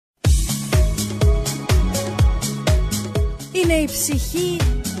Είναι η ψυχή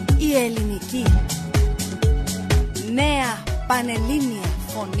η ελληνική. Νέα πανελλήνια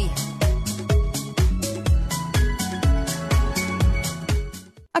φωνή.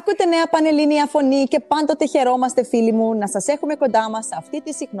 Ακούτε Νέα Πανελλήνια Φωνή και πάντοτε χαιρόμαστε, φίλοι μου, να σας έχουμε κοντά μας σε αυτή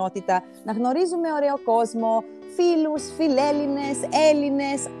τη συχνότητα, να γνωρίζουμε ωραίο κόσμο, φίλους, φιλέλληνες,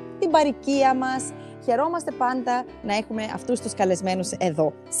 Έλληνες, την παροικία μας. Χαιρόμαστε πάντα να έχουμε αυτούς τους καλεσμένους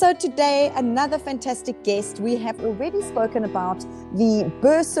εδώ. So today, another fantastic guest. We have already spoken about the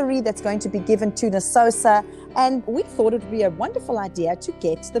bursary that's going to be given to Nasosa, and we thought it would be a wonderful idea to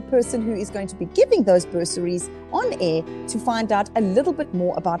get the person who is going to be giving those bursaries on air to find out a little bit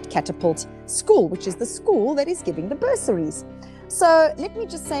more about Katapult School, which is the school that is giving the bursaries. So let me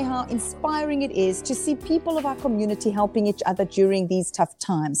just say how inspiring it is to see people of our community helping each other during these tough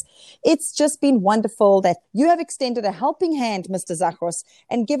times. It's just been wonderful that you have extended a helping hand, Mr. Zachos,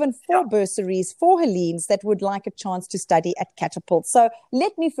 and given 4 bursaries for Helenes that would like a chance to study at Katapult. So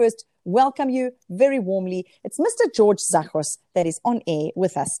let me first welcome you very warmly. It's Mr. George Zachos that is on air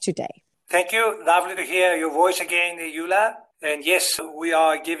with us today. Thank you. Lovely to hear your voice again, Eula. And yes, we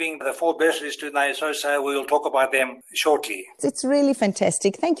are giving the 4 bursaries to Nasosa. We will talk about them shortly. It's really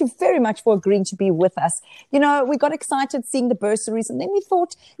fantastic. Thank you very much for agreeing to be with us. You know, we got excited seeing the bursaries, and then we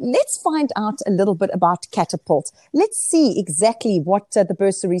thought, let's find out a little bit about Katapult. Let's see exactly what the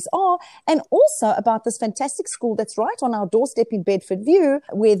bursaries are, and also about this fantastic school that's right on our doorstep in Bedford View,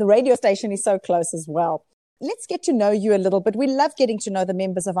 where the radio station is so close as well. Let's get to know you a little bit. We love getting to know the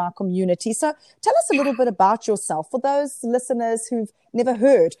members of our community. So tell us a little bit about yourself for those listeners who've never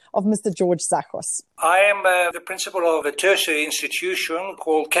heard of Mr. George Zachos. I am the principal of a tertiary institution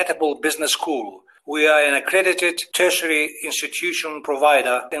called Katapult Business School. We are an accredited tertiary institution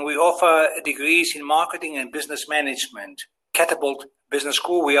provider, and we offer degrees in marketing and business management. Katapult Business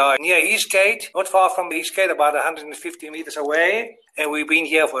School. We are near Eastgate, not far from Eastgate, about 150 meters away. And we've been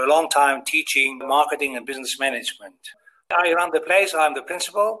here for a long time teaching marketing and business management. I run the place. I'm the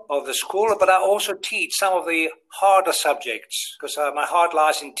principal of the school, but I also teach some of the harder subjects because my heart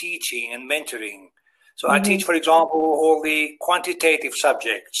lies in teaching and mentoring. So I teach, for example, all the quantitative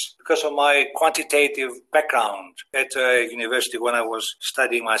subjects because of my quantitative background at university when I was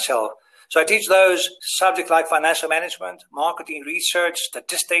studying myself. So I teach those subjects like financial management, marketing, research,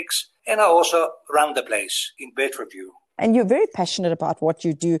 statistics, and I also run the place in Bedford View. And you're very passionate about what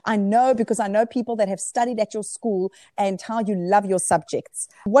you do. I know because I know people that have studied at your school and how you love your subjects.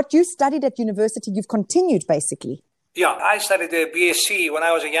 What you studied at university, you've continued basically. Yeah, I studied the BSc. When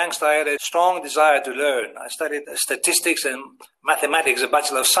I was a youngster, I had a strong desire to learn. I studied statistics and mathematics, a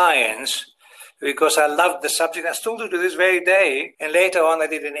Bachelor of Science, because I loved the subject. I still do to this very day. And later on, I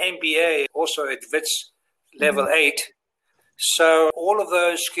did an MBA, also at WITS level 8. So all of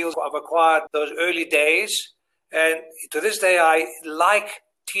those skills I've acquired those early days. And to this day, I like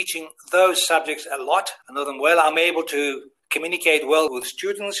teaching those subjects a lot. I know them well. I'm able to communicate well with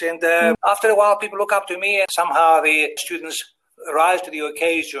students. And after a while, people look up to me and somehow the students rise to the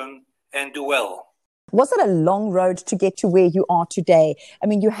occasion and do well. Was it a long road to get to where you are today? I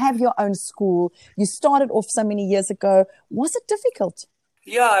mean, you have your own school. You started off so many years ago. Was it difficult?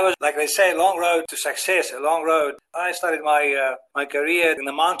 Yeah, I was, like they say, a long road to success, a long road. I started my career in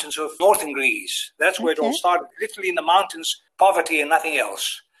the mountains of northern Greece. That's where it all started, literally in the mountains, poverty and nothing else,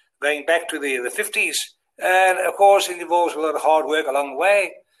 going back to the 50s. And, of course, it involves a lot of hard work along the way.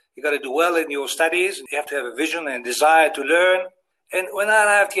 You got to do well in your studies. You have to have a vision and desire to learn. And when I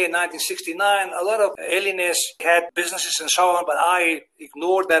arrived here in 1969, a lot of Hellenists had businesses and so on, but I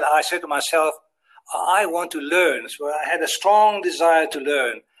ignored that. I said to myself, I want to learn. So I had a strong desire to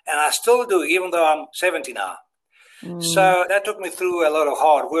learn, and I still do, even though I'm 70 now. So that took me through a lot of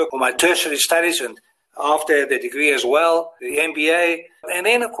hard work for my tertiary studies and after the degree as well, the MBA. And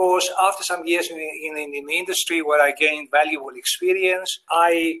then, of course, after some years in the industry where I gained valuable experience,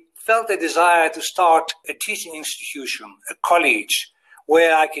 I felt a desire to start a teaching institution, a college,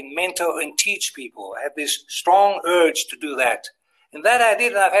 where I can mentor and teach people. I had this strong urge to do that. And that I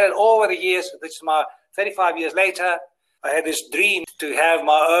did, and I've had it over the years. This is my 35 years later. I had this dream to have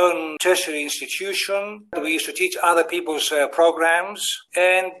my own tertiary institution. We used to teach other people's programs.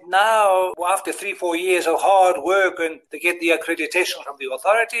 And now, after 3-4 years of hard work and to get the accreditation from the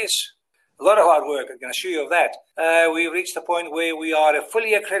authorities, a lot of hard work, I can assure you of that. We've reached the point where we are a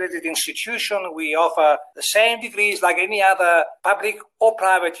fully accredited institution. We offer the same degrees like any other public or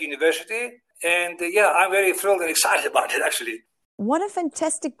private university. And I'm very thrilled and excited about it, actually. What a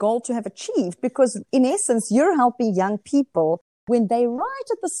fantastic goal to have achieved, because in essence, you're helping young people when they're right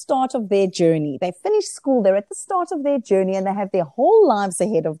at the start of their journey. They finish school, they're at the start of their journey, and they have their whole lives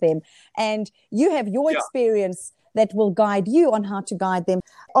ahead of them. And you have your experience that will guide you on how to guide them.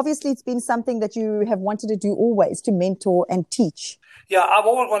 Obviously, it's been something that you have wanted to do always, to mentor and teach. Yeah, I've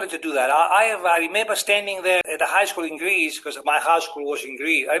always wanted to do that. I remember standing there at the high school in Greece, because my high school was in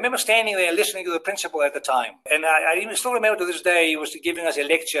Greece. I remember standing there listening to the principal at the time. And I even still remember to this day, he was giving us a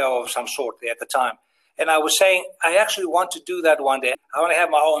lecture of some sort there at the time. And I was saying, I actually want to do that one day. I want to have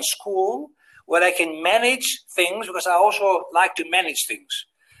my own school where I can manage things, because I also like to manage things.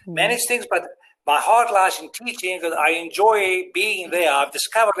 Manage things, but my heart lies in teaching, because I enjoy being there. I've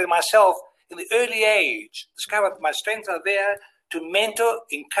discovered it myself in the early age, discovered my strengths are there to mentor,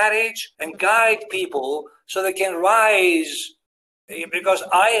 encourage, and guide people so they can rise. Because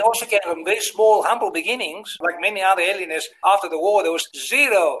I also came from very small, humble beginnings, like many other alienists. After the war, there was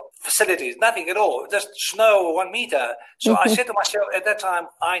zero facilities, nothing at all, just snow 1 meter. So I said to myself at that time,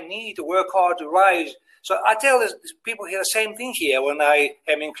 I need to work hard to rise. So I tell this, people here the same thing here when I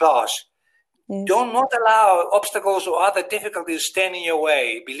am in class. Yes. Do not allow obstacles or other difficulties stand in your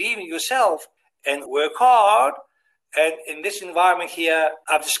way. Believe in yourself and work hard. And in this environment here,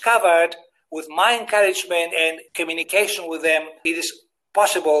 I've discovered with my encouragement and communication with them, it is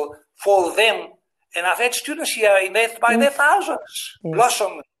possible for them. And I've had students here by their thousands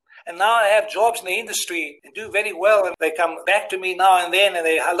blossom. And now I have jobs in the industry and do very well. And they come back to me now and then and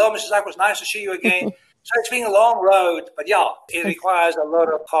they, hello, Mrs. Zuck, it was nice to see you again. So it's been a long road, but yeah, it requires a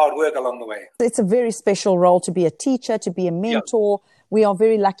lot of hard work along the way. It's a very special role to be a teacher, to be a mentor. Yeah. We are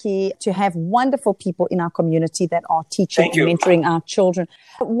very lucky to have wonderful people in our community that are teaching and mentoring our children.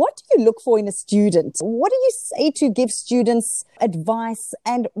 What do you look for in a student? What do you say to give students advice?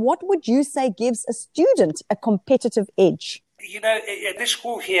 And what would you say gives a student a competitive edge? You know, at this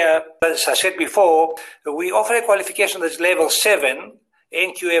school here, as I said before, we offer a qualification that's level 7,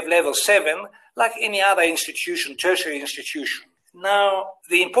 NQF level 7, like any other institution, tertiary institution. Now,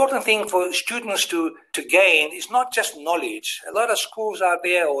 the important thing for students to gain is not just knowledge. A lot of schools out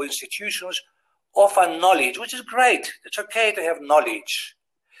there or institutions offer knowledge, which is great. It's okay to have knowledge.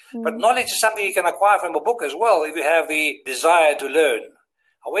 But knowledge is something you can acquire from a book as well if you have the desire to learn.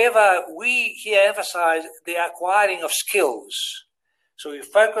 However, we here emphasize the acquiring of skills. So we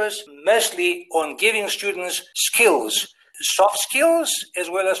focus mostly on giving students skills, soft skills as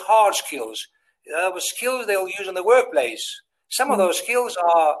well as hard skills. Skills they'll use in the workplace. Some of those skills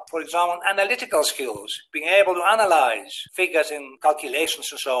are, for example, analytical skills, being able to analyze figures and calculations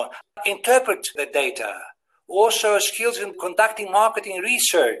and so on, interpret the data. Also skills in conducting marketing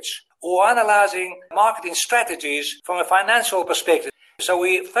research or analyzing marketing strategies from a financial perspective. So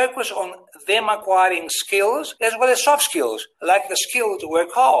we focus on them acquiring skills as well as soft skills, like the skill to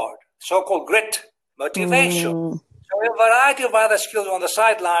work hard, so-called grit, motivation. So a variety of other skills on the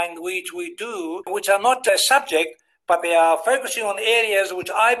sideline which we do, which are not a subject, but they are focusing on areas which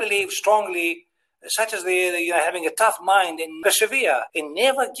I believe strongly, such as having a tough mind and persevere and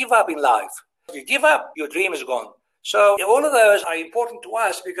never give up in life. If you give up, your dream is gone. So all of those are important to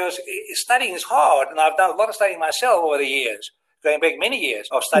us because studying is hard, and I've done a lot of studying myself over the years, going back many years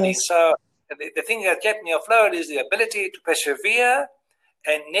of studying. Yes. So the thing that kept me afloat is the ability to persevere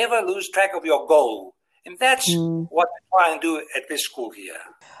and never lose track of your goal. And that's what we try and do at this school here.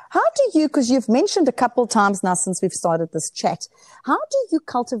 How do you, because you've mentioned a couple of times now since we've started this chat, how do you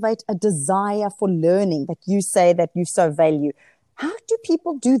cultivate a desire for learning that you say that you so value? How do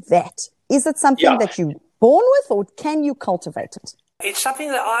people do that? Is it something that you're born with, or can you cultivate it? It's something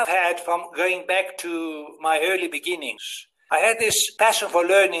that I've had from going back to my early beginnings. I had this passion for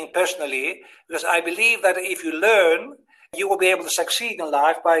learning personally because I believe that if you learn, you will be able to succeed in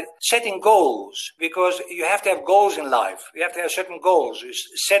life by setting goals, because you have to have goals in life. You have to have certain goals. You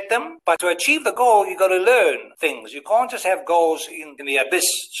set them, but to achieve the goal, you've got to learn things. You can't just have goals in the abyss,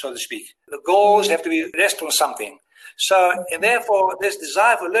 so to speak. The goals have to be rest on something. So, and therefore, this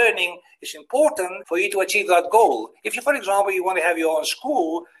desire for learning is important for you to achieve that goal. If you, for example, you want to have your own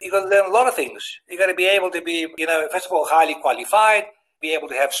school, you've got to learn a lot of things. You've got to be able to be, first of all, highly qualified, be able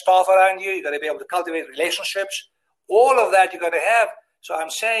to have staff around you. You've got to be able to cultivate relationships. All of that you've got to have. So I'm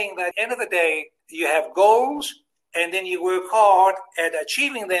saying that at the end of the day, you have goals and then you work hard at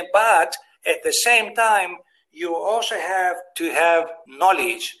achieving them. But at the same time, you also have to have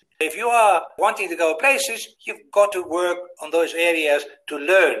knowledge. If you are wanting to go places, you've got to work on those areas to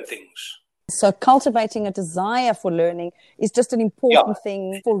learn things. So cultivating a desire for learning is just an important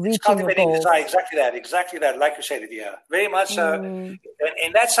thing for reaching your goals. Desire, exactly that. Like you said, very much so.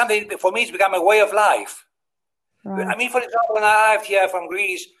 And that's something that for me it's become a way of life. Right. I mean, for example, when I arrived here from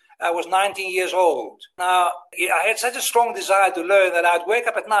Greece, I was 19 years old. Now, I had such a strong desire to learn that I'd wake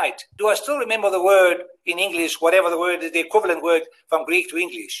up at night. Do I still remember the word in English, whatever the word is, the equivalent word from Greek to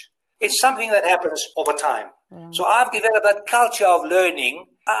English? It's something that happens over time. So I've developed that culture of learning.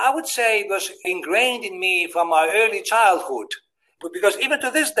 I would say it was ingrained in me from my early childhood. Because even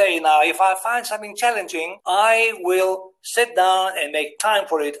to this day now, if I find something challenging, I will sit down and make time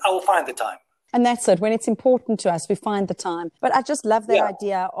for it. I will find the time. And that's it. When it's important to us, we find the time. But I just love that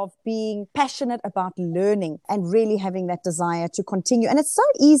idea of being passionate about learning and really having that desire to continue. And it's so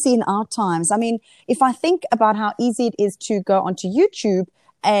easy in our times. I mean, if I think about how easy it is to go onto YouTube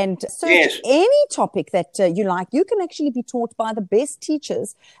and search any topic that you like, you can actually be taught by the best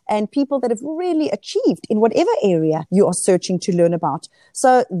teachers and people that have really achieved in whatever area you are searching to learn about.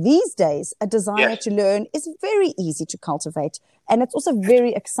 So these days, a desire to learn is very easy to cultivate, and it's also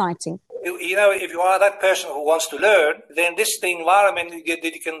very exciting. You know, if you are that person who wants to learn, then this is the environment that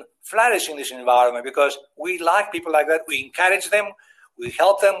you can flourish in this environment, because we like people like that. We encourage them, we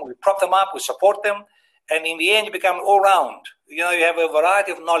help them, we prop them up, we support them. And in the end, you become all-round. You know, you have a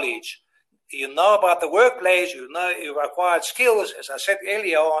variety of knowledge. You know about the workplace. You know you've acquired skills, as I said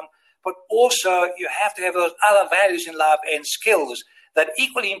earlier on. But also, you have to have those other values in life and skills that are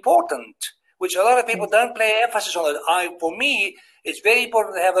equally important, which a lot of people don't play emphasis on. For me, it's very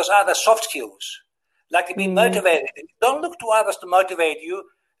important to have those other soft skills, like to be motivated. Don't look to others to motivate you.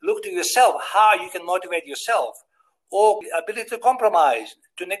 Look to yourself, how you can motivate yourself, or ability to compromise,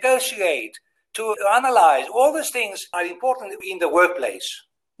 to negotiate, to analyze. All these things are important in the workplace.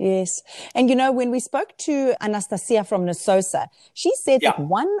 Yes. And, you know, when we spoke to Anastasia from Nasosa, she said that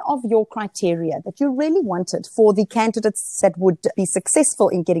one of your criteria that you really wanted for the candidates that would be successful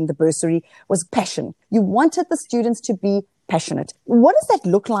in getting the bursary was passion. You wanted the students to be passionate. What does that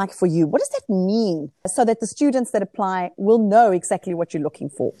look like for you? What does that mean so that the students that apply will know exactly what you're looking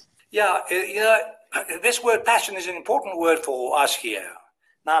for? Yeah, you know, this word passion is an important word for us here.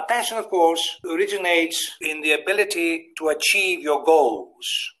 Now, passion, of course, originates in the ability to achieve your goals.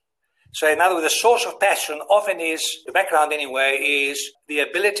 So, in other words, the source of passion often is, the background anyway, is the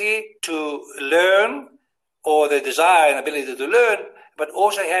ability to learn, or the desire and ability to learn, but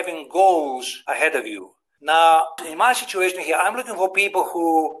also having goals ahead of you. Now, in my situation here, I'm looking for people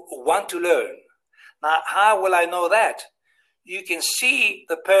who want to learn. Now, how will I know that? You can see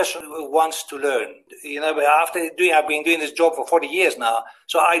the person who wants to learn. You know, I've been doing this job for 40 years now,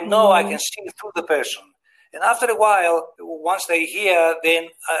 so I know I can see through the person. And after a while, once they're here, then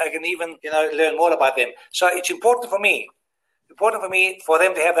I can even, learn more about them. So it's important for me for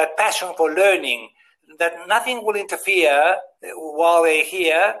them to have that passion for learning, that nothing will interfere while they're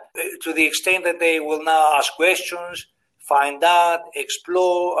here, to the extent that they will now ask questions, find out,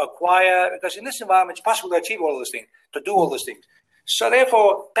 explore, acquire, because in this environment, it's possible to achieve all those things, to do all those things. So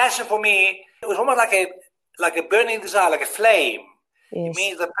therefore, passion for me, it was almost like a burning desire, like a flame. Yes. It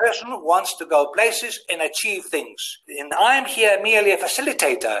means the person wants to go places and achieve things. And I'm here merely a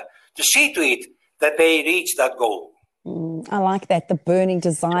facilitator to see to it that they reach that goal. I like that, the burning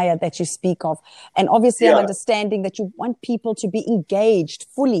desire that you speak of. And obviously I'm understanding that you want people to be engaged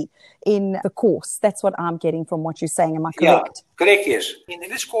fully in the course. That's what I'm getting from what you're saying. Am I correct? Yeah, correct, yes. In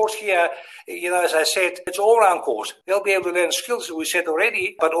this course here, as I said, it's an all-round course. They'll be able to learn skills that we said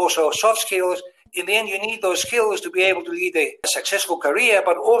already, but also soft skills. In the end, you need those skills to be able to lead a successful career,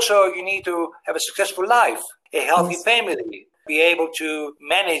 but also you need to have a successful life, a healthy family, be able to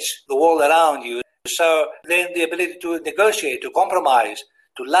manage the world around you. So then the ability to negotiate, to compromise,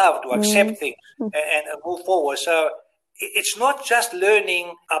 to love, to accept things and move forward. So it's not just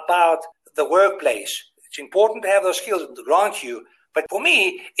learning about the workplace. It's important to have those skills around you. But for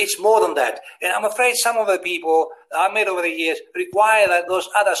me, it's more than that. And I'm afraid some of the people I've met over the years require those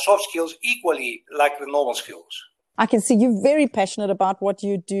other soft skills equally like the normal skills. I can see you're very passionate about what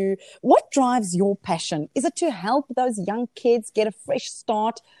you do. What drives your passion? Is it to help those young kids get a fresh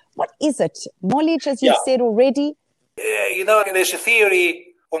start? What is it? Knowledge, as you said already? There's a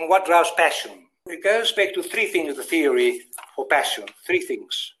theory on what drives passion. It goes back to three things, the theory for passion. Three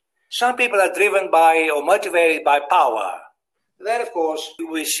things. Some people are driven by or motivated by power. That, of course,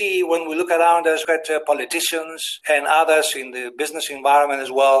 we see when we look around us at politicians and others in the business environment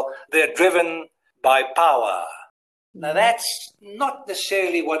as well. They're driven by power. Now, that's not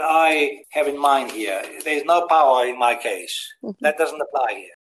necessarily what I have in mind here. There's no power in my case. That doesn't apply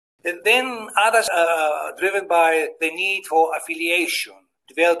here. And then others are driven by the need for affiliation,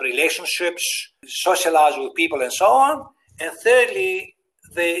 develop relationships, socialize with people, and so on. And thirdly,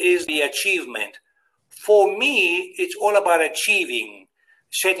 there is the achievement. For me, it's all about achieving,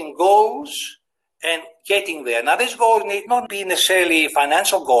 setting goals and getting there. Now, these goals need not be necessarily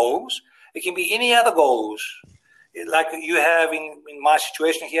financial goals. It can be any other goals. Like you have in my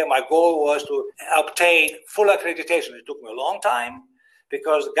situation here, my goal was to obtain full accreditation. It took me a long time,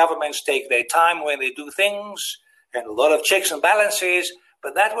 because the governments take their time when they do things and a lot of checks and balances.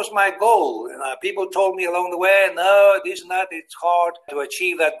 But that was my goal. People told me along the way, no, this and that, it's hard to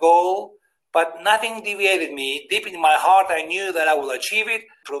achieve that goal. But nothing deviated me. Deep in my heart, I knew that I will achieve it.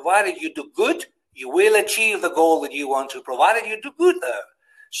 Provided you do good, you will achieve the goal that you want to, provided you do good, though.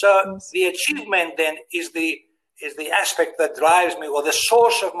 So the achievement then is the aspect that drives me, or the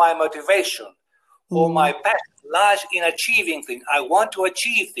source of my motivation, or my passion lies in achieving things. I want to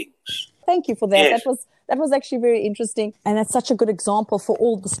achieve things. Thank you for that. Yes. That was actually very interesting. And that's such a good example for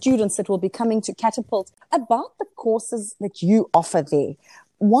all the students that will be coming to Katapult. About the courses that you offer there,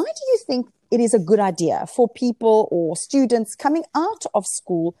 why do you think it is a good idea for people or students coming out of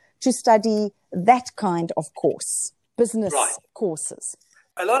school to study that kind of course, business courses?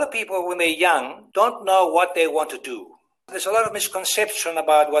 A lot of people, when they're young, don't know what they want to do. There's a lot of misconception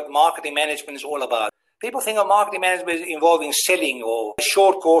about what marketing management is all about. People think of marketing management involving selling or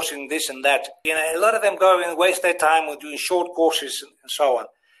short courses and this and that. A lot of them go and waste their time with doing short courses and so on.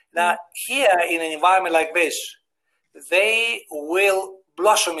 Now, here in an environment like this, they will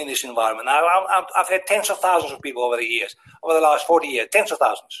blossom in this environment. Now, I've had tens of thousands of people over the years, over the last 40 years, tens of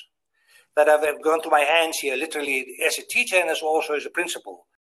thousands, that have gone through my hands here, literally as a teacher and as also as a principal.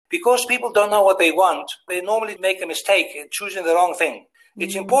 Because people don't know what they want, they normally make a mistake in choosing the wrong thing.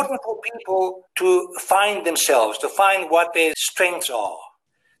 It's important for people to find themselves, to find what their strengths are,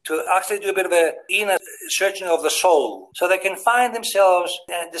 to actually do a bit of an inner searching of the soul, so they can find themselves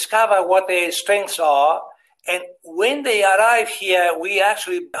and discover what their strengths are. And when they arrive here, we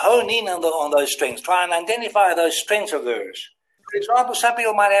actually hone in on those strengths, try and identify those strengths of theirs. For example, some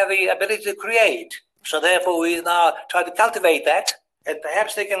people might have the ability to create. So therefore, we now try to cultivate that. And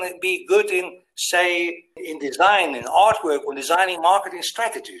perhaps they can be good in, say, in design, in artwork, or designing marketing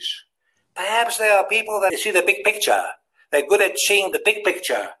strategies. Perhaps there are people that see the big picture. They're good at seeing the big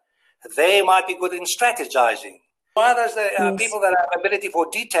picture. They might be good in strategizing. Others, there are people that have ability for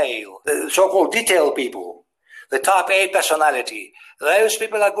detail, the so-called detail people, the type A personality. Those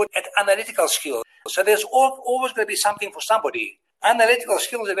people are good at analytical skills. So there's always going to be something for somebody. Analytical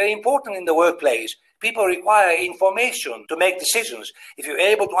skills are very important in the workplace. People require information to make decisions. If you're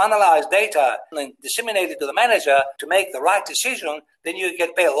able to analyze data and disseminate it to the manager to make the right decision, then you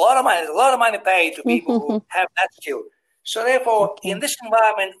get paid a lot of money paid to people who have that skill. So therefore, in this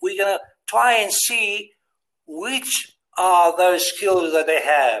environment, we're going to try and see which are those skills that they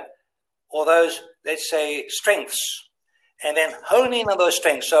have, or those, let's say, strengths, and then hone in on those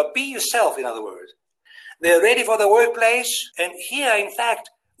strengths. So be yourself, in other words. They're ready for the workplace, and here, in fact,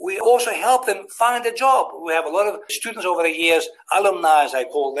 we also help them find a job. We have a lot of students over the years, alumni, as I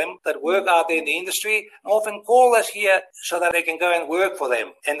call them, that work out there in the industry, and often call us here so that they can go and work for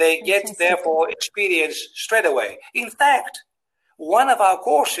them. And they get, therefore, experience straight away. In fact, one of our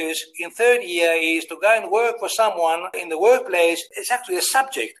courses in third year is to go and work for someone in the workplace. It's actually a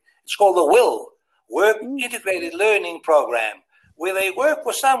subject. It's called the WIL, Work Integrated Learning Program, where they work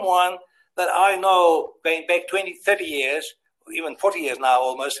for someone that I know going back 20, 30 years, even 40 years now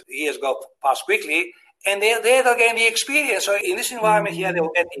almost, years go past quickly, and they'll gain the experience. So in this environment here, they'll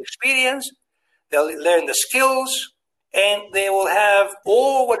get the experience, they'll learn the skills, and they will have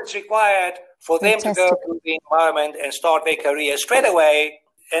all what is required for them to go to the environment and start their career straight away,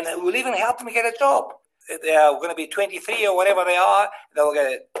 and it will even help them get a job. They are going to be 23 or whatever they are, they'll get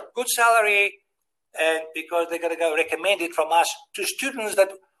a good salary, and because they're going to go recommend it from us to students that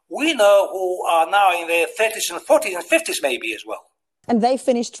we know who are now in their 30s and 40s and 50s maybe as well. And they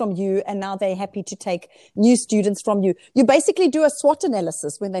finished from you, and now they're happy to take new students from you. You basically do a SWOT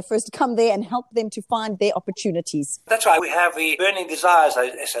analysis when they first come there and help them to find their opportunities. That's right. We have the burning desires,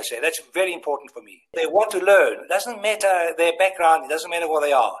 as I say. That's very important for me. They want to learn. It doesn't matter their background. It doesn't matter what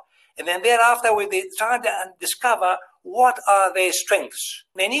they are. And then thereafter, we're trying to discover what are their strengths.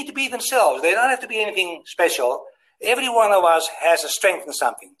 They need to be themselves. They don't have to be anything special. Every one of us has a strength in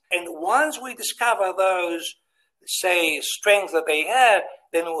something. And once we discover those, say, strengths that they have,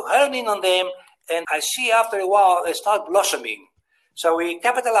 then we'll hone in on them. And I see after a while, they start blossoming. So we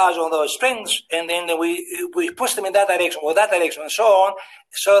capitalize on those strengths, and then we push them in that direction or that direction and so on,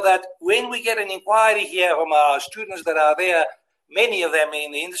 so that when we get an inquiry here from our students that are there, many of them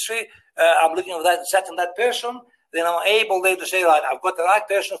in the industry, I'm looking for that and that person, then I'm able then to say, right, I've got the right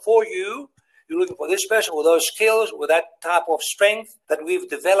person for you. You're looking for this person with those skills, with that type of strength that we've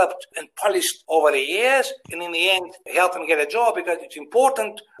developed and polished over the years. And in the end, help them get a job, because it's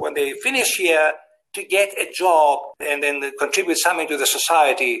important when they finish here to get a job and then contribute something to the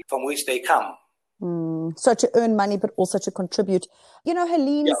society from which they come. So to earn money, but also to contribute. You know,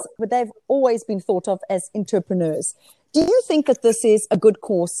 Helene's, they've always been thought of as entrepreneurs. Do you think that this is a good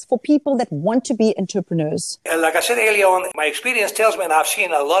course for people that want to be entrepreneurs? Like I said earlier on, my experience tells me, and I've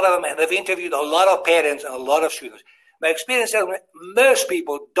seen a lot of them, and I've interviewed a lot of parents and a lot of students. My experience tells me most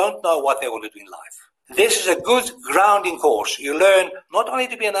people don't know what they want to do in life. This is a good grounding course. You learn not only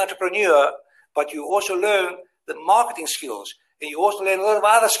to be an entrepreneur, but you also learn the marketing skills, and you also learn a lot of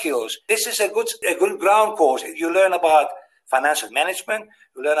other skills. This is a good ground course. You learn about financial management,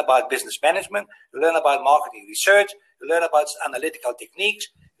 you learn about business management, you learn about marketing research, you learn about analytical techniques,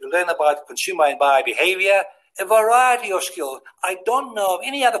 you learn about consumer and buyer behavior, a variety of skills. I don't know of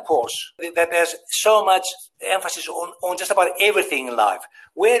any other course that has so much emphasis on just about everything in life.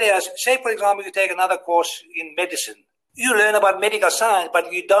 Whereas, say, for example, you take another course in medicine. You learn about medical science,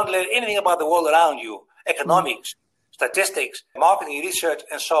 but you don't learn anything about the world around you, economics, statistics, marketing research,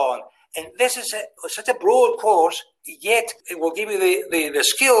 and so on. And this is such a broad course, yet it will give you the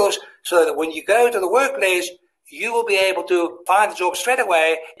skills so that when you go to the workplace, you will be able to find a job straight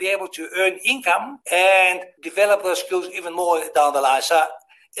away, be able to earn income, and develop those skills even more down the line. So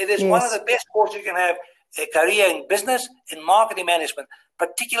it is one of the best courses you can have a career in business and marketing management,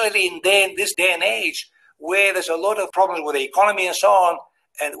 particularly in this day and age where there's a lot of problems with the economy and so on,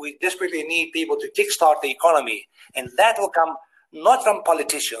 and we desperately need people to kickstart the economy. And that will come not from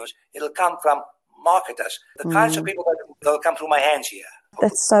politicians, it'll come from marketers, the kinds of people that will come through my hands here.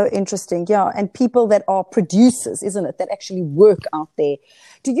 That's so interesting, yeah. And people that are producers, isn't it, that actually work out there.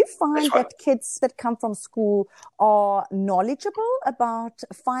 Do you find that kids that come from school are knowledgeable about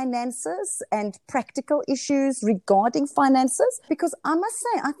finances and practical issues regarding finances? Because I must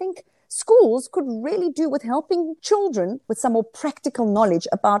say, I think schools could really do with helping children with some more practical knowledge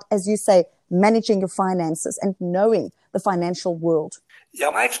about, as you say, managing your finances and knowing the financial world. Yeah,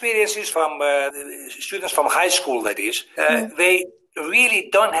 my experience is from students from high school, that is. They really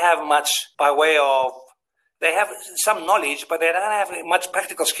don't have much by way of, they have some knowledge, but they don't have much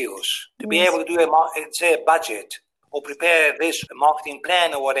practical skills to be able to do a budget or prepare this marketing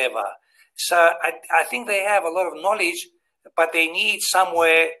plan or whatever. So I think they have a lot of knowledge, but they need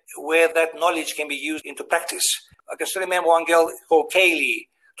somewhere where that knowledge can be used into practice. I can still remember one girl called Kaylee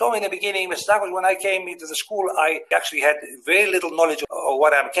told me in the beginning, Mrs. Douglas, when I came into the school, I actually had very little knowledge of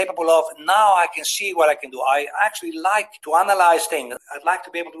what I'm capable of. Now I can see what I can do. I actually like to analyze things. I'd like to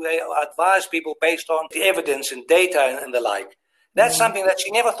be able to advise people based on the evidence and data and the like. That's something that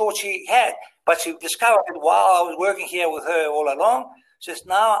she never thought she had, but she discovered it while I was working here with her all along. She says,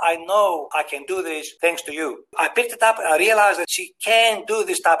 now I know I can do this thanks to you. I picked it up and I realized that she can do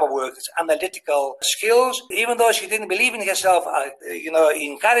this type of work. It's analytical skills. Even though she didn't believe in herself, I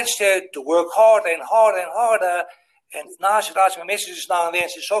encouraged her to work harder and harder and harder. And now she writes me messages now and then.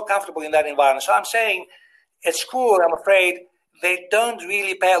 She's so comfortable in that environment. So I'm saying at school, I'm afraid they don't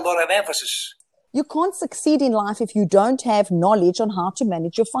really pay a lot of emphasis. You can't succeed in life if you don't have knowledge on how to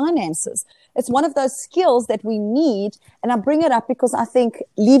manage your finances. It's one of those skills that we need. And I bring it up because I think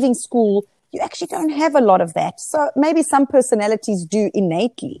leaving school, you actually don't have a lot of that. So maybe some personalities do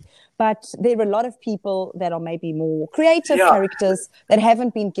innately, but there are a lot of people that are maybe more creative characters that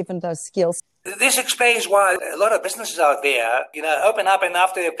haven't been given those skills. This explains why a lot of businesses out there, open up and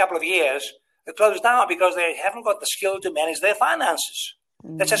after a couple of years, they close down because they haven't got the skill to manage their finances.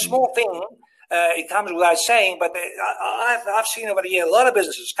 That's a small thing. It comes without saying, but I've seen over the year a lot of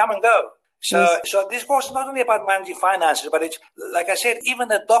businesses come and go. So this course is not only about managing finances, but it's, like I said, even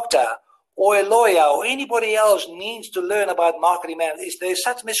a doctor or a lawyer or anybody else needs to learn about marketing management. There's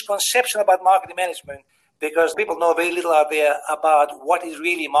such misconception about marketing management because people know very little out there about what is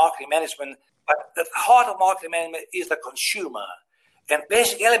really marketing management. But the heart of marketing management is the consumer. And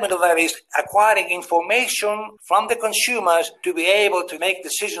basic element of that is acquiring information from the consumers to be able to make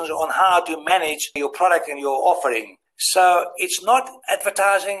decisions on how to manage your product and your offering. So it's not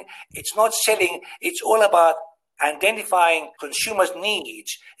advertising, it's not selling, it's all about identifying consumers'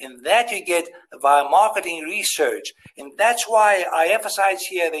 needs. And that you get via marketing research. And that's why I emphasize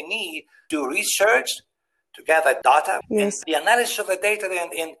here the need to research, to gather data. And the analysis of the data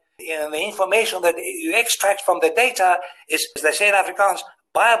and the information that you extract from the data is, as they say in Afrikaans,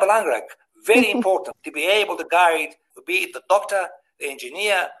 baie belangrik, very important to be able to guide, be it the doctor, the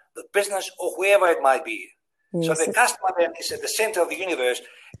engineer, the business, or whoever it might be. So the customer then is at the center of the universe,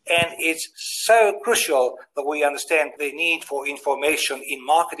 and it's so crucial that we understand the need for information in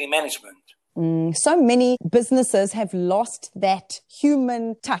marketing management. So many businesses have lost that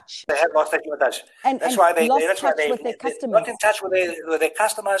human touch. They have lost that human touch. That's why they're not in touch with their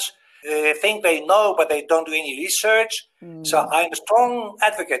customers. They think they know, but they don't do any research. So I'm a strong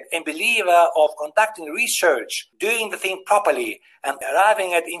advocate and believer of conducting research, doing the thing properly, and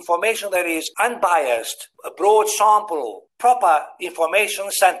arriving at information that is unbiased, a broad sample, proper information,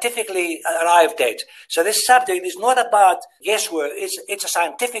 scientifically arrived at. So this subject is not about guesswork. It's a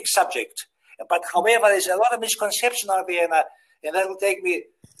scientific subject. But however, there's a lot of misconception out there, and that will take me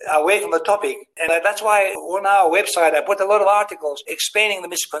away from the topic. And that's why on our website, I put a lot of articles explaining the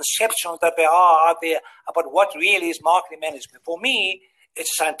misconceptions that there are out there about what really is marketing management. For me,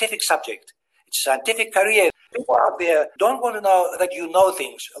 it's a scientific subject. It's a scientific career. People out there don't want to know that you know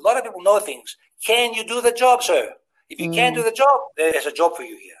things. A lot of people know things. Can you do the job, sir? If you can't do the job, there's a job for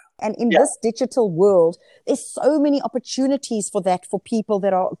you here. And in this digital world, there's so many opportunities for that for people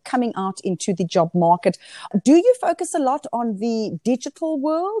that are coming out into the job market. Do you focus a lot on the digital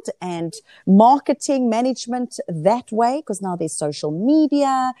world and marketing management that way? Because now there's social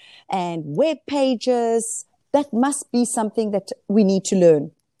media and web pages. That must be something that we need to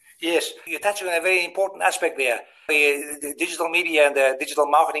learn. Yes, you're touching on a very important aspect there. The digital media and the digital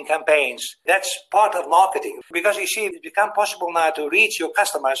marketing campaigns, that's part of marketing. Because you see, it's become possible now to reach your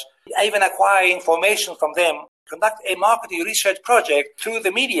customers, even acquire information from them, conduct a marketing research project through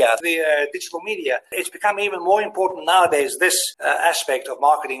the media, the digital media. It's become even more important nowadays, this aspect of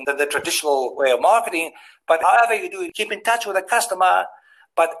marketing than the traditional way of marketing. But however you do it, keep in touch with the customer,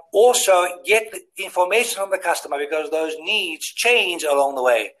 but also get the information from the customer because those needs change along the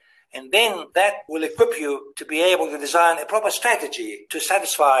way. And then that will equip you to be able to design a proper strategy to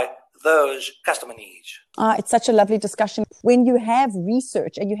satisfy those customer needs. It's such a lovely discussion. When you have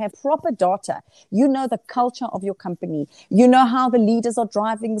research and you have proper data, you know the culture of your company. You know how the leaders are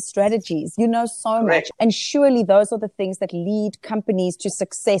driving the strategies. You know so much. And surely those are the things that lead companies to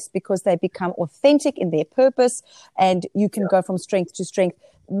success because they become authentic in their purpose and you can go from strength to strength.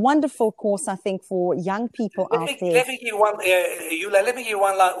 Wonderful course, I think, for young people out there. Let me give you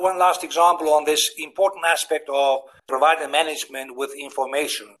one last example on this important aspect of providing management with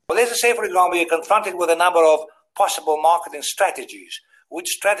information. Well, let's say, for example, you're confronted with a number of possible marketing strategies. Which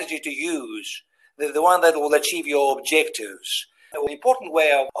strategy to use? The one that will achieve your objectives. An important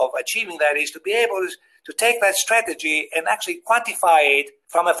way of achieving that is to be able to take that strategy and actually quantify it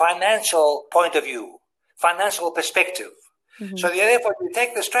from a financial point of view, financial perspective. So therefore, you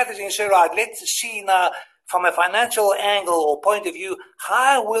take the strategy and say, right, let's see now from a financial angle or point of view,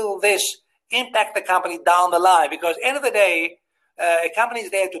 how will this impact the company down the line? Because at the end of the day, a company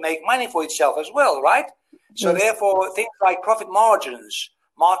is there to make money for itself as well, right? So therefore, things like profit margins,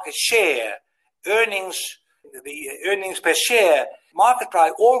 market share, earnings, the earnings per share, market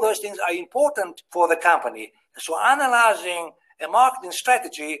price, all those things are important for the company. So analyzing a marketing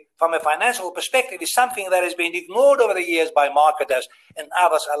strategy from a financial perspective is something that has been ignored over the years by marketers and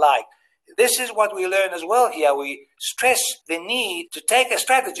others alike. This is what we learn as well here. We stress the need to take a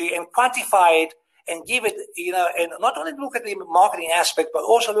strategy and quantify it and give it, and not only look at the marketing aspect, but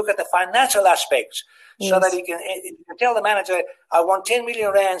also look at the financial aspects so that you can tell the manager, I want 10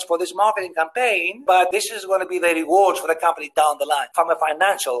 million rands for this marketing campaign, but this is going to be the rewards for the company down the line from a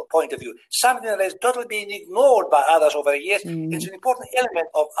financial point of view. Something that has totally been ignored by others over the years. It's an important element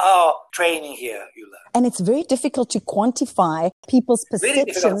of our training here, Eula. And it's very difficult to quantify people's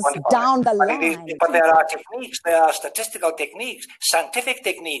perceptions down the line. But there are techniques, there are statistical techniques, scientific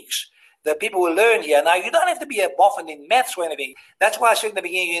techniques that people will learn here. Now, you don't have to be a boffin in maths or anything. That's why I said in the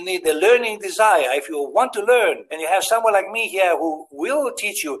beginning, you need the learning desire. If you want to learn, and you have someone like me here who will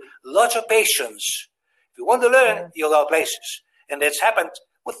teach you lots of patience. If you want to learn, you'll go places. And that's happened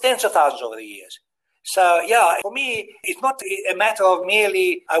with tens of thousands over the years. So, for me, it's not a matter of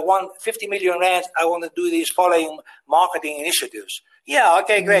merely, I want 50 million rands, I want to do these following marketing initiatives.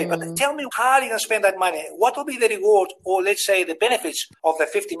 Okay, great. But tell me, how are you going to spend that money? What will be the reward or, let's say, the benefits of the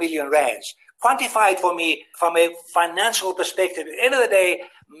 50 million rands? Quantify it for me from a financial perspective. At the end of the day,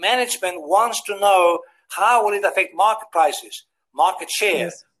 management wants to know how will it affect market prices, market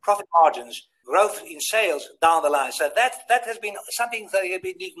share, profit margins, growth in sales down the line. So that has been something that has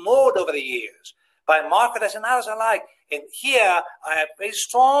been ignored over the years by marketers and others alike. And here, I have a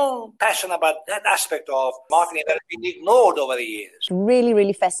strong passion about that aspect of marketing that has been ignored over the years. It really,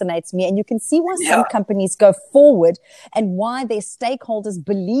 really fascinates me. And you can see why some companies go forward and why their stakeholders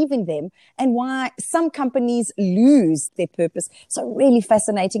believe in them and why some companies lose their purpose. So really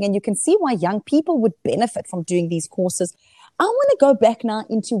fascinating. And you can see why young people would benefit from doing these courses. I want to go back now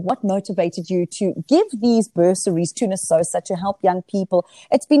into what motivated you to give these bursaries to NASOSA to help young people.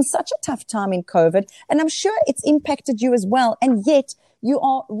 It's been such a tough time in COVID, and I'm sure it's impacted you as well. And yet you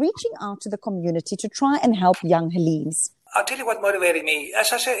are reaching out to the community to try and help young Hellenes. I'll tell you what motivated me.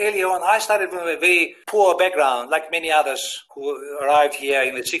 As I said earlier on, I started from a very poor background, like many others who arrived here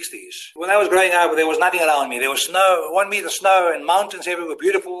in the 60s. When I was growing up, there was nothing around me. There was snow, 1 meter snow, and mountains everywhere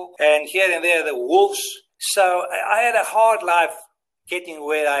beautiful, and here and there, the wolves. So I had a hard life getting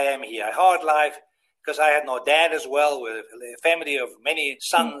where I am here. A hard life because I had no dad as well, with a family of many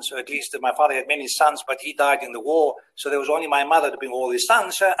sons, or at least my father had many sons, but he died in the war, so there was only my mother to bring all his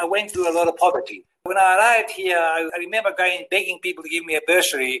sons. So I went through a lot of poverty. When I arrived here, I remember begging people to give me a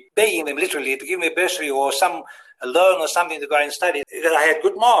bursary, begging them literally to give me a bursary or a loan or something to go and study. Because I had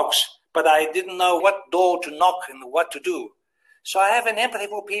good marks, but I didn't know what door to knock and what to do. So I have an empathy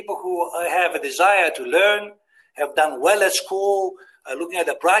for people who have a desire to learn, have done well at school, looking at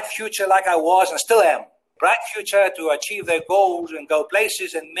a bright future like I was and still am. Bright future to achieve their goals and go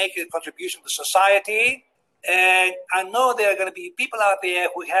places and make a contribution to society. And I know there are going to be people out there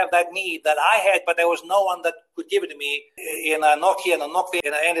who have that need that I had, but there was no one that could give it to me. And I knocked here and I knocked there,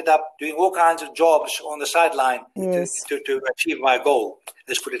 and I ended up doing all kinds of jobs on the sideline to achieve my goal.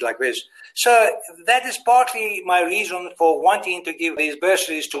 Let's put it like this. So that is partly my reason for wanting to give these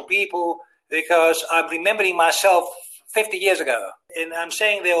bursaries to people, because I'm remembering myself 50 years ago. And I'm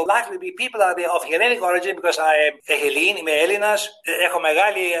saying there will likely be people out there of Hellenic origin, because I am a Hellene, είμαι Έλληνας. Έχω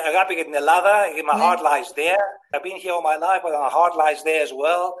μεγάλη αγάπη για την Ελλάδα. My heart lies there. I've been here all my life, but my heart lies there as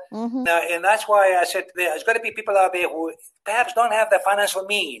well. And that's why I said there's got to be people out there who perhaps don't have the financial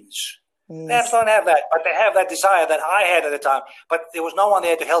means. Perhaps don't have that, but they have that desire that I had at the time. But there was no one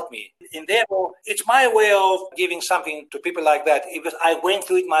there to help me. And therefore, it's my way of giving something to people like that, because I went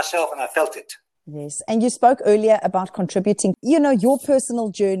through it myself and I felt it. Yes. And you spoke earlier about contributing, your personal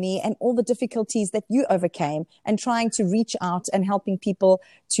journey and all the difficulties that you overcame, and trying to reach out and helping people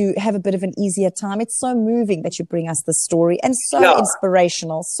to have a bit of an easier time. It's so moving that you bring us this story, and so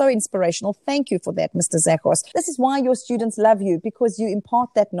inspirational, so inspirational. Thank you for that, Mr. Zachos. This is why your students love you, because you impart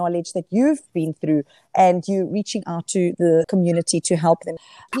that knowledge that you've been through, and you reaching out to the community to help them.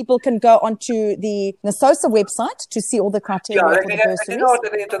 People can go onto the NASOSA website to see all the criteria for the bursaries. They go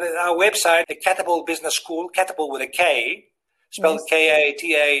to our website, the Katapult Business School, Katapult with a K, spelled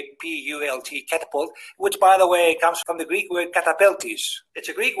Katapult, Katapult, which, by the way, comes from the Greek word katapeltis. It's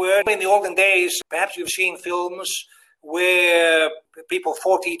a Greek word. In the olden days, perhaps you've seen films where people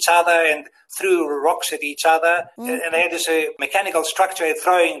fought each other and threw rocks at each other, and they had this mechanical structure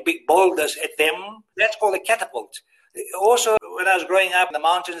throwing big boulders at them. That's called a catapult. Also, when I was growing up in the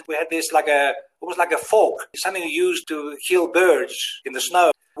mountains, we had this almost like a fork, something used to kill birds in the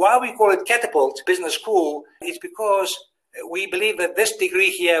snow. Why we call it Katapult Business School is because we believe that this degree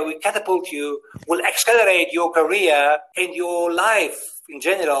here, we catapult you, will accelerate your career and your life in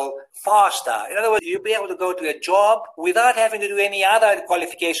general faster. In other words, you'll be able to go to a job without having to do any other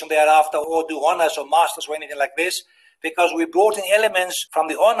qualification thereafter, or do honors or masters or anything like this, because we brought in elements from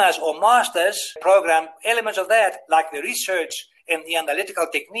the honors or masters program, elements of that, like the research and the analytical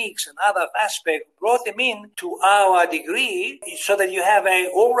techniques and other aspects, brought them in to our degree so that you have an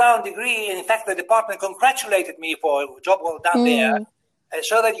all-round degree. And in fact, the department congratulated me for a job well done there. And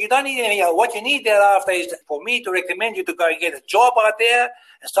so that you don't need any, what you need thereafter is for me to recommend you to go and get a job out there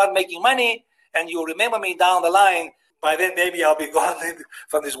and start making money. And you'll remember me down the line. By then, maybe I'll be gone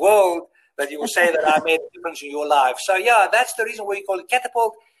from this world, that you will say that I made a difference in your life. So yeah, that's the reason why we call it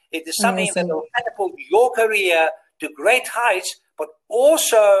Katapult. It is something that will catapult your career to great heights, but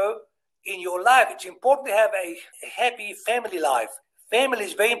also in your life. It's important to have a happy family life. Family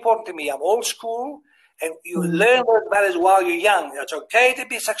is very important to me. I'm old school, and you learn those values while you're young. It's okay to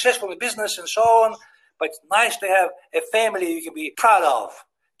be successful in business and so on, but it's nice to have a family you can be proud of.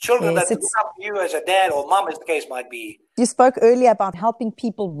 Children that look up to you as a dad or mom, as the case might be. You spoke earlier about helping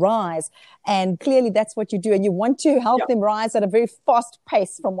people rise, and clearly that's what you do, and you want to help them rise at a very fast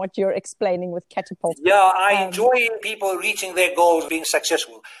pace from what you're explaining with Katapult. Yeah, I enjoy people reaching their goals, being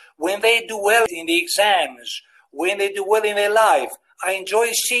successful. When they do well in the exams, when they do well in their life, I enjoy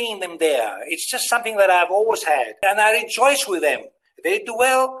seeing them there. It's just something that I've always had, and I rejoice with them. They do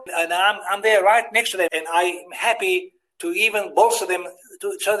well, and I'm there right next to them, and I'm happy to even bolster them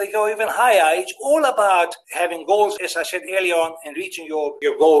so they go even higher. It's all about having goals, as I said earlier on, and reaching your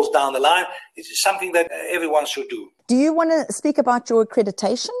goals down the line. It's something that everyone should do. Do you want to speak about your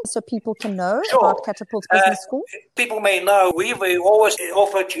accreditation so people can know about Katapult Business School? People may know we've always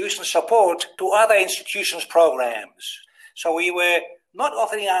offered tuition support to other institutions' programs. So we were not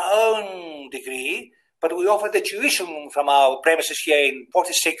offering our own degree, but we offered the tuition from our premises here in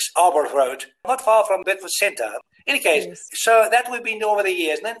 46 Arbor Road, not far from Bedford Centre. In any case, so that we've been doing over the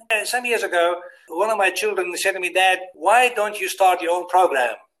years. And then some years ago, one of my children said to me, "Dad, why don't you start your own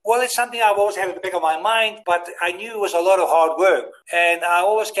program?" Well, it's something I've always had at the back of my mind, but I knew it was a lot of hard work. And I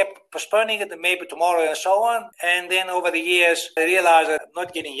always kept postponing it, maybe tomorrow and so on. And then over the years, I realized that I'm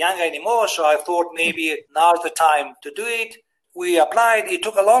not getting younger anymore, so I thought maybe now's the time to do it. We applied. It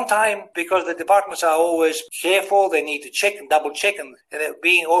took a long time because the departments are always careful. They need to check and double check, and they're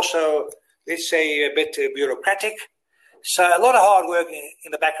being also, let's say, a bit bureaucratic. So a lot of hard work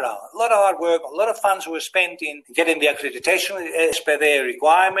in the background, a lot of hard work, a lot of funds were spent in getting the accreditation as per their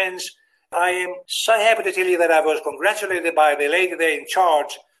requirements. I am so happy to tell you that I was congratulated by the lady there in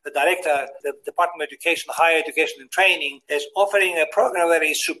charge, the director, the Department of Education, Higher Education and Training, as offering a program that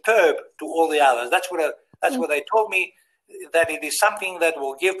is superb to all the others. That's what they told me, that it is something that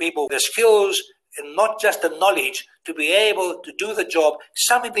will give people the skills and not just the knowledge to be able to do the job,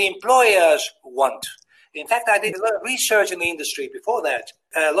 something the employers want. In fact, I did a lot of research in the industry before that,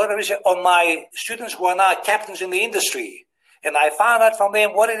 a lot of research on my students who are now captains in the industry. And I found out from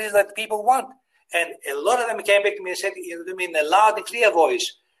them what it is that people want. And a lot of them came back to me and said to me in a loud and clear voice,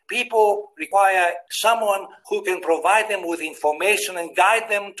 people require someone who can provide them with information and guide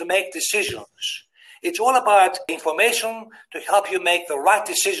them to make decisions. It's all about information to help you make the right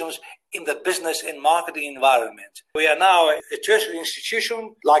decisions in the business and marketing environment. We are now a tertiary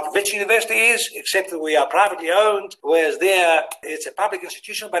institution like which university is, except that we are privately owned, whereas there it's a public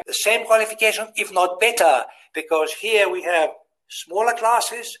institution, but the same qualification, if not better, because here we have smaller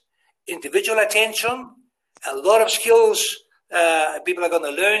classes, individual attention, a lot of skills people are going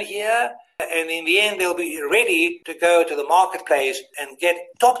to learn here, and in the end they'll be ready to go to the marketplace and get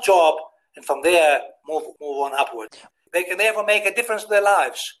top job, and from there move on upward. They can therefore make a difference to their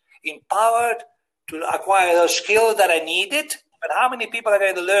lives, empowered to acquire those skills that are needed. But how many people are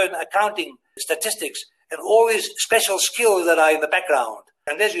going to learn accounting, statistics, and all these special skills that are in the background?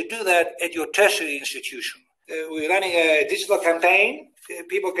 Unless you do that at your tertiary institution. We're running a digital campaign.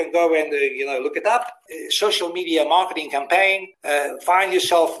 People can go and look it up. Social media marketing campaign. Find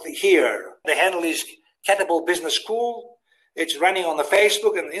yourself here. The handle is Katapult Business School. It's running on the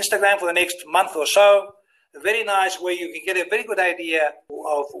Facebook and Instagram for the next month or so. A very nice way you can get a very good idea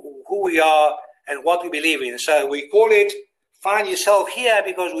of who we are and what we believe in. So we call it Find Yourself Here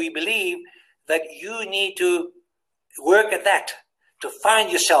because we believe that you need to work at that to find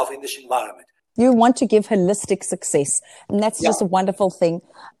yourself in this environment. You want to give holistic success, and that's just a wonderful thing.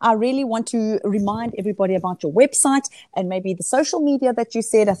 I really want to remind everybody about your website and maybe the social media that you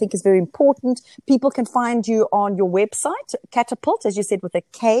said I think is very important. People can find you on your website, Katapult, as you said, with a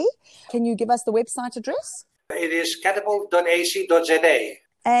K. Can you give us the website address? It is katapult.ac.za.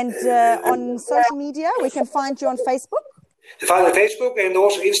 And on social media, we can find you on Facebook? Find on Facebook and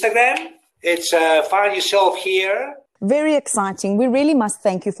also Instagram. It's Find Yourself Here. Very exciting. We really must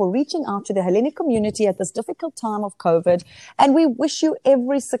thank you for reaching out to the Hellenic community at this difficult time of COVID. And we wish you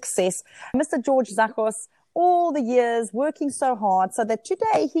every success. Mr. George Zachos, all the years working so hard so that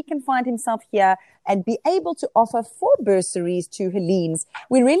today he can find himself here and be able to offer 4 bursaries to Hellenes.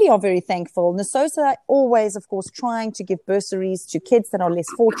 We really are very thankful. NASOSA always, of course, trying to give bursaries to kids that are less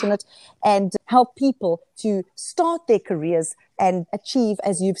fortunate and help people to start their careers and achieve,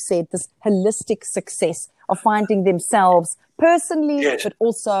 as you've said, this holistic success of finding themselves personally, but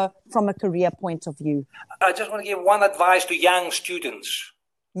also from a career point of view. I just want to give one advice to young students.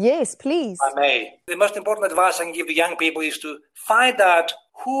 Yes, please. If I may. The most important advice I can give to young people is to find out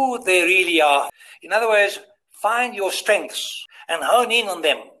who they really are. In other words, find your strengths and hone in on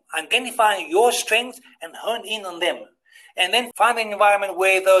them. Identify your strengths and hone in on them. And then find an environment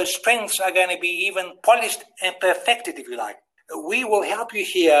where those strengths are going to be even polished and perfected, if you like. We will help you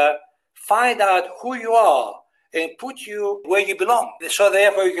here find out who you are and put you where you belong. So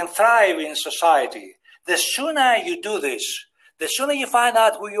therefore you can thrive in society. The sooner you do this, the sooner you find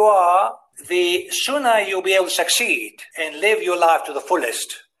out who you are, the sooner you'll be able to succeed and live your life to the fullest.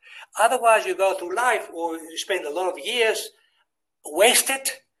 Otherwise, you go through life or you spend a lot of years wasted,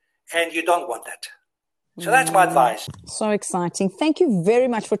 and you don't want that. So that's my advice. So exciting. Thank you very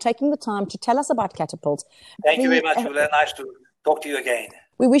much for taking the time to tell us about Katapult. Thank you very much. Very nice to talk to you again.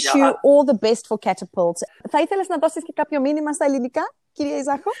 We wish you all the best for Katapult. Θα ήθελες να δώσεις και κάποιο μήνυμα στα ελληνικά, κύριε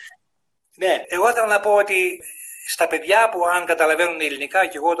Ιζάχο? Ναι, εγώ ήθελα να πω ότι στα παιδιά που αν καταλαβαίνουν ελληνικά,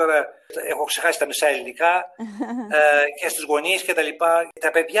 και εγώ τώρα έχω ξεχάσει τα μισά ελληνικά, και στους γονείς και τα λοιπά,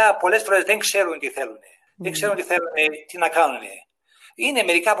 τα παιδιά πολλές φορές δεν ξέρουν τι θέλουν. Δεν ξέρουν τι θέλουν, τι να κάνουν. Είναι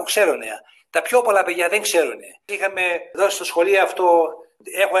μερικά που ξέρουν. Τα πιο πολλά παιδιά δεν ξέρουν. Είχαμε δώσει στο σχολείο αυτό,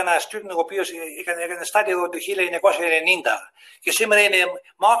 έχω ένα student ο οποίος έκανε στάδιο εδώ το 1990 και σήμερα είναι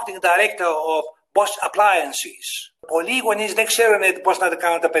Marketing Director of Bosch Appliances. Πολλοί γονείς δεν ξέρουν πώς να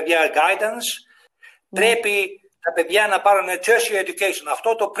κάνουν τα παιδιά guidance. Πρέπει τα παιδιά να πάρουν tertiary education.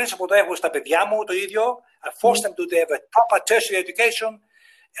 Αυτό το principle το έχω στα παιδιά μου το ίδιο. I force them to have a proper tertiary education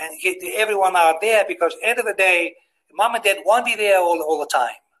and everyone are there because at the end of the day, mom and dad won't be there all the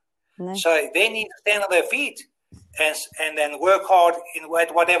time. So they need to stand on their feet and then work hard in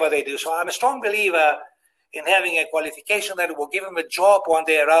whatever they do. So I'm a strong believer in having a qualification that will give them a job one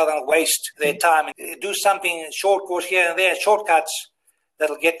day rather than waste their time and do something short course here and there, shortcuts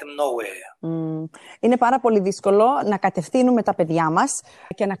that'll get them nowhere. Είναι πάρα πολύ δύσκολο να κατευθύνουμε τα παιδιά μας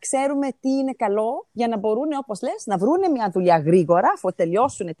και να ξέρουμε τι είναι καλό για να μπορούν, όπως λες, να βρούνε μια δουλειά γρήγορα αφού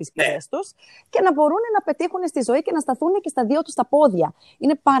τελειώσουν τις σπουδές τους και να μπορούν να πετύχουν στη ζωή και να σταθούν και στα δύο τους τα πόδια.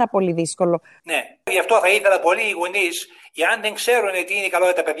 Είναι πάρα πολύ δύσκολο. Ναι, γι' αυτό θα ήθελα πολλοί οι γονείς, αν δεν ξέρουν τι είναι καλό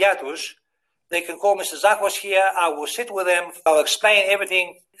για τα παιδιά τους, they can call Mr. Zakos here. I will sit with them. I'll explain everything.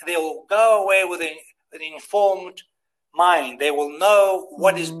 They will go away with an informed mind. They will know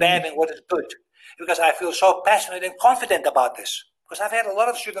what is bad and what is good. Because I feel so passionate and confident about this. Because I've had a lot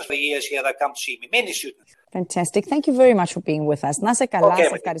of students for years here that come to see me. Many students. Fantastic. Thank you very much for being with us. Να σε καλά, σε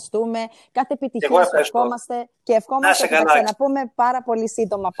ευχαριστούμε. Κάθε επιτυχία σου ευχόμαστε και ευχόμαστε να ξαναπούμε πάρα πολύ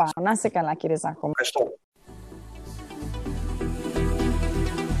σύντομα πάνω. Να σε καλά, κύριε Ζάκο. Ευχαριστώ.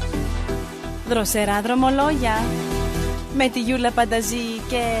 Δροσερά δρομολόγια με τη Γιούλα Πανταζή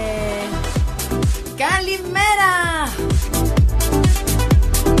και... Καλημέρα!